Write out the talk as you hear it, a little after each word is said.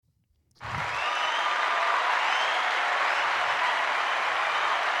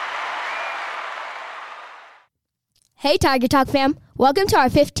Hey, Tiger Talk fam. Welcome to our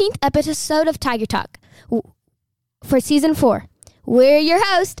 15th episode of Tiger Talk for Season 4. We're your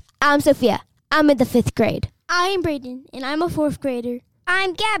hosts. I'm Sophia. I'm in the 5th grade. I'm Brayden, and I'm a 4th grader.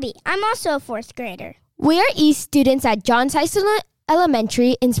 I'm Gabby. I'm also a 4th grader. We are East students at John Tyson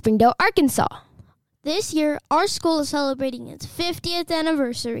Elementary in Springdale, Arkansas. This year, our school is celebrating its 50th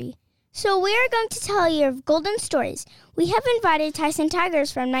anniversary. So we are going to tell you of golden stories. We have invited Tyson Tigers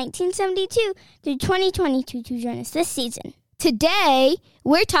from 1972 through 2022 to join us this season. Today,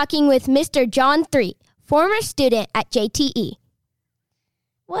 we're talking with Mr. John Threet, former student at JTE.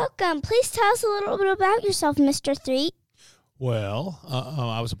 Welcome. Please tell us a little bit about yourself, Mr. Threet. Well,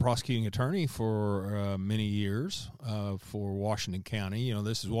 I was a prosecuting attorney for many years for Washington County. You know,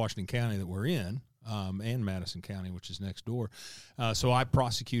 this is Washington County that we're in. And Madison County, which is next door. So I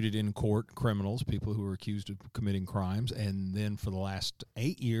prosecuted in court criminals, people who were accused of committing crimes. And then for the last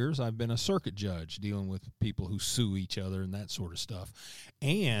 8 years, I've been a circuit judge dealing with people who sue each other and that sort of stuff.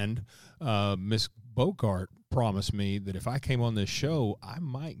 And Miss Boogaart promised me that if I came on this show, I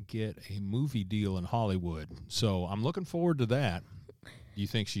might get a movie deal in Hollywood. So I'm looking forward to that. Do you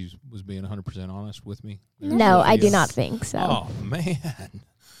think she was being 100% honest with me? No, I do not think so. Oh, man.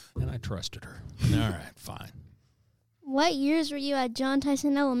 And I trusted her. All right, fine. What years were you at John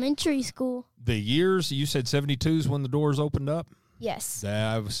Tyson Elementary School? The years, you said 72 is when the doors opened up? Yes.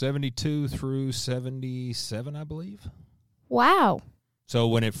 72 through 77, I believe. Wow. So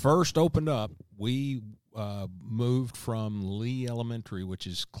when it first opened up, we moved from Lee Elementary, which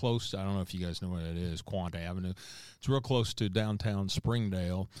is close to, I don't know if you guys know what it is, Quant Avenue. It's real close to downtown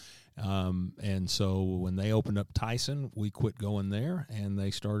Springdale. And so when they opened up Tyson, we quit going there, and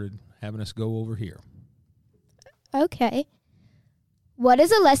they started having us go over here. Okay. What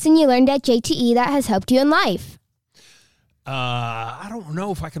is a lesson you learned at JTE that has helped you in life? I don't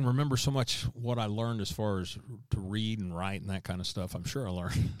know if I can remember so much what I learned as far as to read and write and that kind of stuff. I'm sure I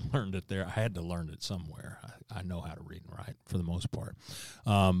learned it there. I had to learn it somewhere. I know how to read and write for the most part.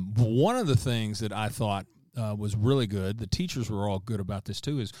 One of the things that I thought was really good, the teachers were all good about this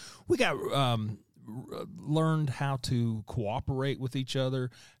too, is we got learned how to cooperate with each other,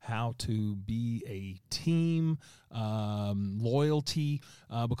 how to be a team, loyalty,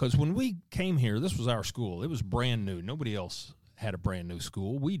 because when we came here, this was our school. It was brand new. Nobody else had a brand new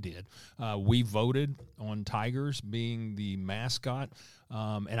school. We did. We voted on Tigers being the mascot,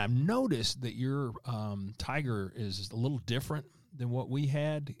 and I've noticed that your Tiger is a little different than what we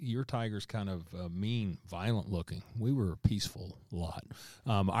had. Your Tiger's kind of mean, violent looking. We were a peaceful lot.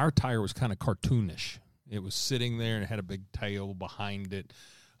 Our Tiger was kind of cartoonish. It was sitting there and it had a big tail behind it,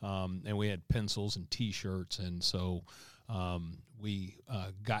 and we had pencils and T-shirts, and so we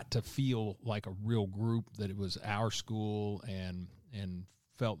got to feel like a real group, that it was our school, and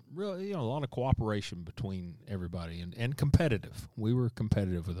felt really, a lot of cooperation between everybody, and competitive. We were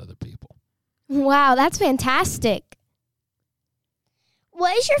competitive with other people. Wow, that's fantastic.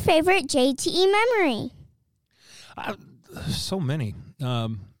 What is your favorite JTE memory? So many.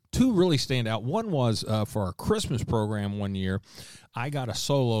 Two really stand out. One was for our Christmas program one year, I got a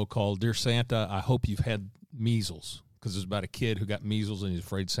solo called Dear Santa, I Hope You've Had Measles, because it was about a kid who got measles and he's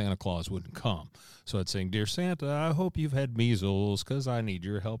afraid Santa Claus wouldn't come. So I'd sing, Dear Santa, I hope you've had measles, because I need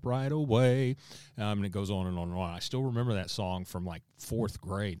your help right away. And it goes on and on and on. I still remember that song from like 4th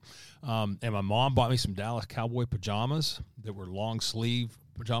grade. And my mom bought me some Dallas Cowboy pajamas that were long sleeve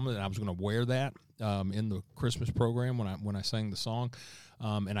pajamas, and I was going to wear that in the Christmas program when I sang the song.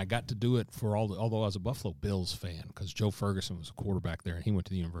 And I got to do it although I was a Buffalo Bills fan, because Joe Ferguson was a quarterback there, and he went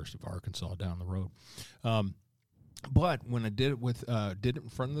to the University of Arkansas down the road. But when I did it in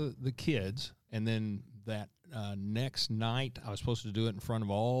front of the kids, and then that next night I was supposed to do it in front of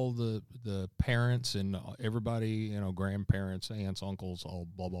all the parents and everybody, grandparents, aunts, uncles, all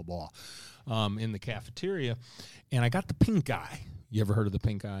blah, blah, blah, in the cafeteria, and I got the pink eye. You ever heard of the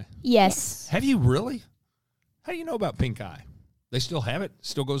pink eye? Yes. Have you really? How do you know about pink eye? They still have it?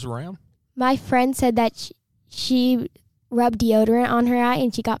 Still goes around? My friend said that she rubbed deodorant on her eye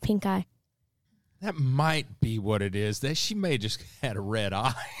and she got pink eye. That might be what it is. That she may have just had a red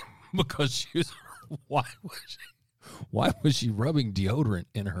eye because she was. Why was she rubbing deodorant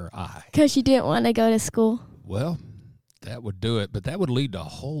in her eye? Because she didn't want to go to school. Well, that would do it, but that would lead to a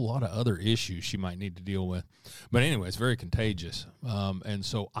whole lot of other issues she might need to deal with. But anyway, it's very contagious, and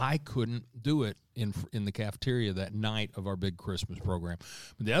so I couldn't do it in the cafeteria that night of our big Christmas program.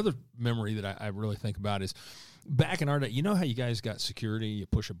 But the other memory that I really think about is back in our day. You know how you guys got security? You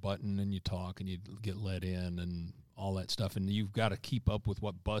push a button and you talk and you get let in and all that stuff, and you've got to keep up with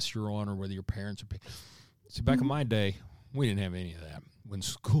what bus you're on or whether your parents are. See, back in my day, We didn't have any of that. When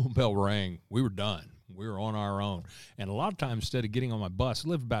school bell rang, we were done. We were on our own. And a lot of times, instead of getting on my bus, I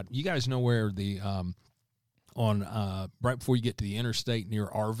live about, you guys know where the, right before you get to the interstate near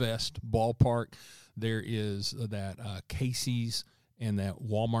Arvest Ballpark, there is that Casey's and that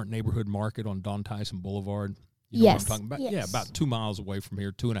Walmart neighborhood market on John Tyson Boulevard. You know Yes. what I'm talking about? Yes. Yeah, about 2 miles away from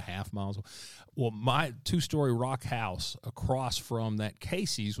here, 2.5 miles. Well, my 2-story rock house across from that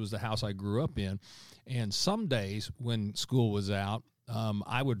Casey's was the house I grew up in. And some days when school was out,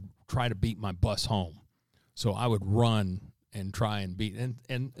 I would try to beat my bus home. So I would run and try and beat,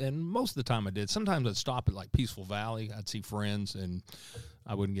 and most of the time I did. Sometimes I'd stop at like Peaceful Valley. I'd see friends, and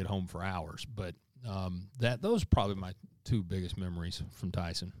I wouldn't get home for hours. But those are probably my 2 biggest memories from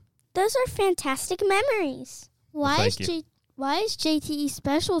Tyson. Those are fantastic memories. Why is thank you. why is JTE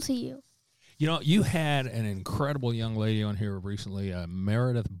special to you? You know, you had an incredible young lady on here recently,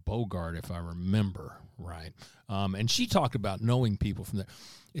 Meredith Boogaart, if I remember right. And she talked about knowing people from there.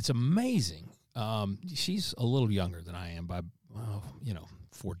 It's amazing. She's a little younger than I am by,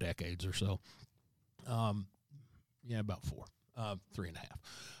 4 decades or so. About 4,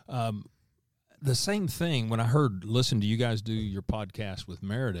 3.5. The same thing when I listened to you guys do your podcast with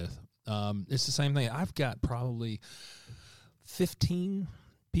Meredith. It's the same thing. I've got probably 15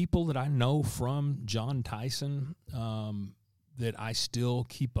 people that I know from John Tyson that I still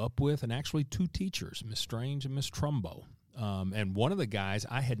keep up with, and actually 2 teachers, Miss Strange and Miss Trumbo. And one of the guys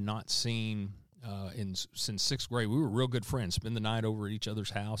I had not seen since 6th grade. We were real good friends, spend the night over at each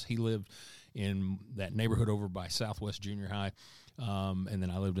other's house. He lived in that neighborhood over by Southwest Junior High, and then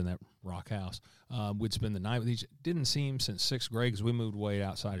I lived in that rock house. We'd spend the night with each. Didn't see him since 6th grade because we moved way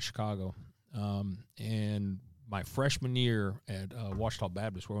outside of Chicago. And my freshman year at Washita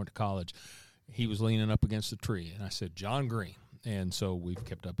Baptist, where I went to college, he was leaning up against a tree, and I said, John Green. And so we've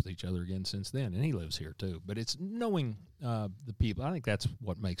kept up with each other again since then, and he lives here too. But it's knowing the people. I think that's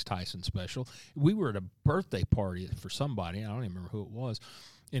what makes Tyson special. We were at a birthday party for somebody. I don't even remember who it was,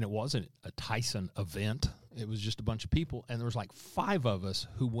 and it wasn't a Tyson event. It was just a bunch of people, and there was like 5 of us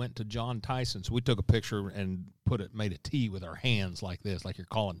who went to John Tyson. So we took a picture and made a T with our hands like this, like you're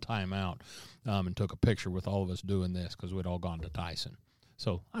calling timeout, and took a picture with all of us doing this because we'd all gone to Tyson.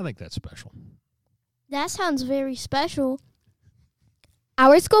 So I think that's special. That sounds very special.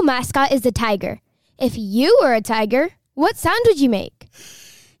 Our school mascot is the tiger. If you were a tiger, what sound would you make?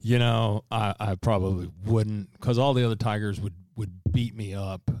 You know, I probably wouldn't, because all the other tigers would beat me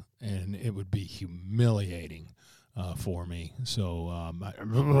up, and it would be humiliating for me. So,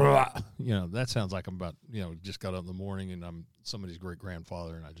 that sounds like I'm about, just got up in the morning and I'm somebody's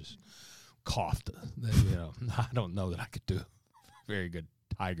great-grandfather, and I just coughed. I don't know that I could do a very good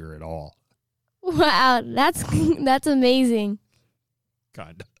tiger at all. Wow, that's amazing.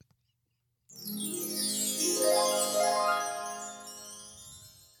 Kind of.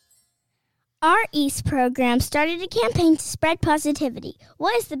 Our East program started a campaign to spread positivity.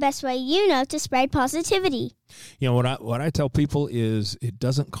 What is the best way you know to spread positivity? You know, what I tell people is it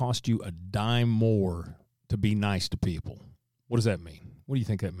doesn't cost you a dime more to be nice to people. What does that mean? What do you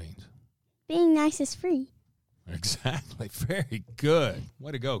think that means? Being nice is free. Exactly. Very good.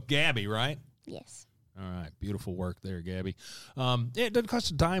 Way to go. Gabby, right? Yes. All right. Beautiful work there, Gabby. It doesn't cost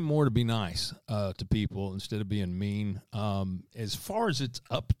a dime more to be nice to people instead of being mean. As far as it's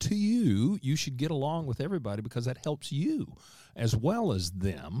up to you, you should get along with everybody because that helps you as well as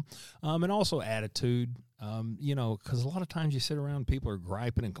them. And also attitude, because a lot of times you sit around and people are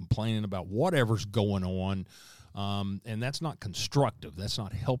griping and complaining about whatever's going on. And that's not constructive. That's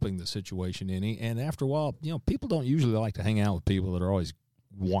not helping the situation any. And after a while, people don't usually like to hang out with people that are always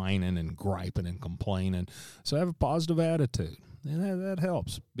whining and griping and complaining. So have a positive attitude, and that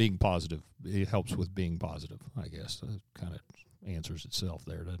helps. Being positive, it helps with being positive, I guess. It kind of answers itself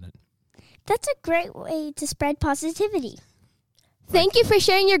there, doesn't it? That's a great way to spread positivity. Thank you for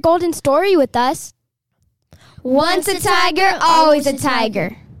sharing your golden story with us. Once a tiger, always a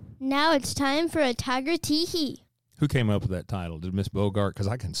tiger. Now it's time for a tiger tee-hee. Who came up with that title? Did Miss Boogaart? Because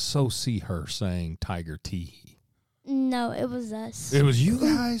I can so see her saying tiger tee. No, it was us. It was you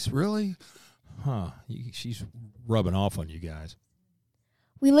guys? Really? Huh. She's rubbing off on you guys.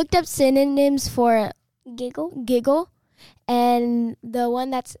 We looked up synonyms for Giggle, and the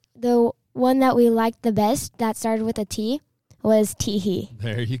one that we liked the best that started with a T was tee-hee.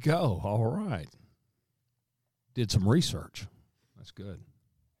 There you go. All right. Did some research. That's good.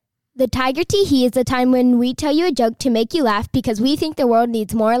 The tiger tee-hee is the time when we tell you a joke to make you laugh because we think the world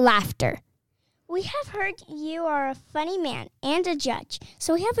needs more laughter. We have heard you are a funny man and a judge,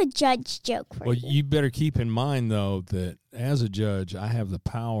 so we have a judge joke for Well, you. you better keep in mind, though, that as a judge, I have the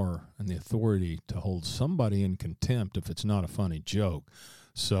power and the authority to hold somebody in contempt if it's not a funny joke.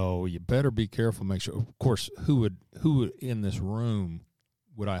 So you better be careful. Make sure. Of course, who would in this room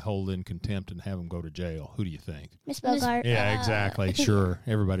would I hold in contempt and have them go to jail? Who do you think? Miss Boogaart. Yeah, exactly. Sure.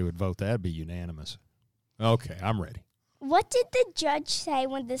 Everybody would vote. That'd be unanimous. Okay, I'm ready. What did the judge say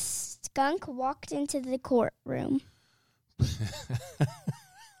when the skunk walked into the courtroom?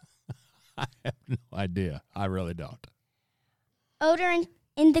 I have no idea. I really don't. Odor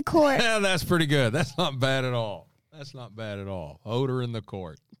in the court. Yeah, that's pretty good. That's not bad at all. Odor in the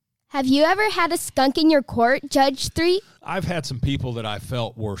court. Have you ever had a skunk in your court, Judge Threet? I've had some people that I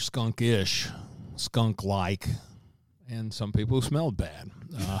felt were skunk-ish, skunk-like, and some people who smelled bad.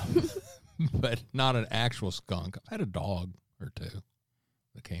 But not an actual skunk. I had a dog or two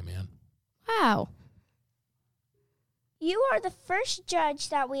that came in. Wow. You are the first judge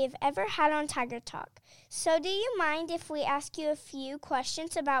that we have ever had on Tiger Talk. So do you mind if we ask you a few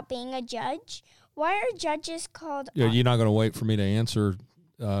questions about being a judge? Why are judges called... Yeah, you're not going to wait for me to answer,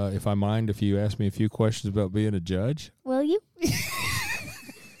 if I mind, if you ask me a few questions about being a judge? Will you?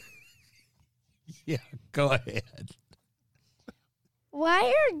 Yeah, go ahead.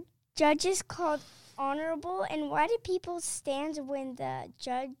 Why are judges called honorable, and why do people stand when the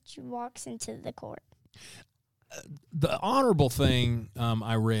judge walks into the court? The honorable thing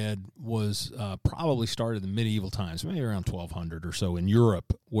I read was probably started in medieval times, maybe around 1200 or so in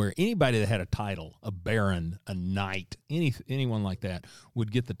Europe, where anybody that had a title, a baron, a knight, anyone like that,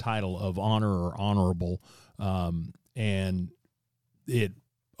 would get the title of honor or honorable. And it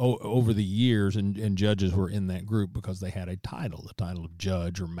over the years, and judges were in that group because they had a title, the title of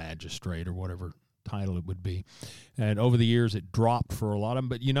judge or magistrate or whatever title it would be. And over the years, it dropped for a lot of them.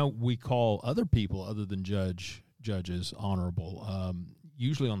 But, we call other people other than judges honorable,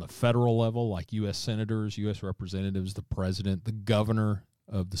 usually on the federal level, like U.S. senators, U.S. representatives, the president, the governor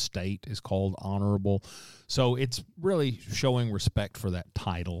of the state is called honorable. So it's really showing respect for that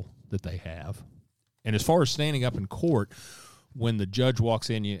title that they have. And as far as standing up in court, when the judge walks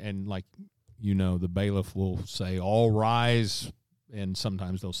in, the bailiff will say, "All rise," and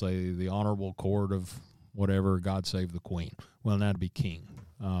sometimes they'll say, "The honorable court of whatever, God save the Queen." Well, that'd be king,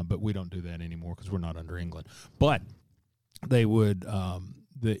 but we don't do that anymore because we're not under England. But they would,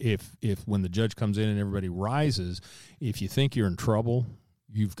 if when the judge comes in and everybody rises, if you think you're in trouble,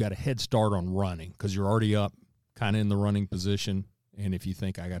 you've got a head start on running because you're already up, kind of in the running position. And if you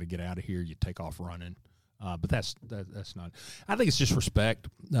think I got to get out of here, you take off running. But that's not. I think it's just respect,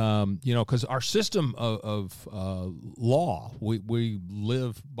 because our system of law, we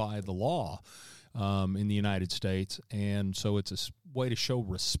live by the law in the United States, and so it's a way to show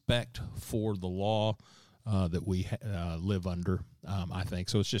respect for the law that we live under. I think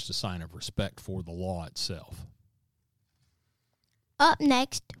so. It's just a sign of respect for the law itself. Up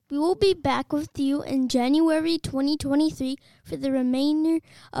next, we will be back with you in January 2023 for the remainder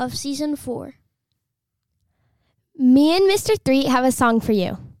of Season 4. Me and Mr. Threet have a song for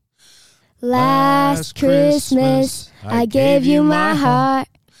you. Last Christmas, I gave you my heart,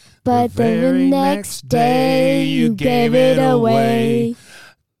 but then the next day you gave it away.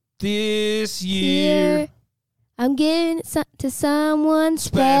 This year, I'm giving it to someone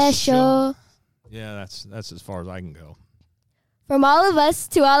special. Yeah, that's as far as I can go. From all of us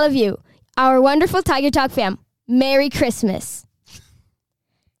to all of you, our wonderful Tiger Talk fam, Merry Christmas.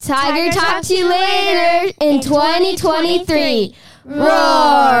 Tiger Talk to you later in 2023.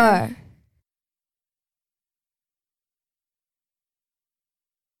 Roar!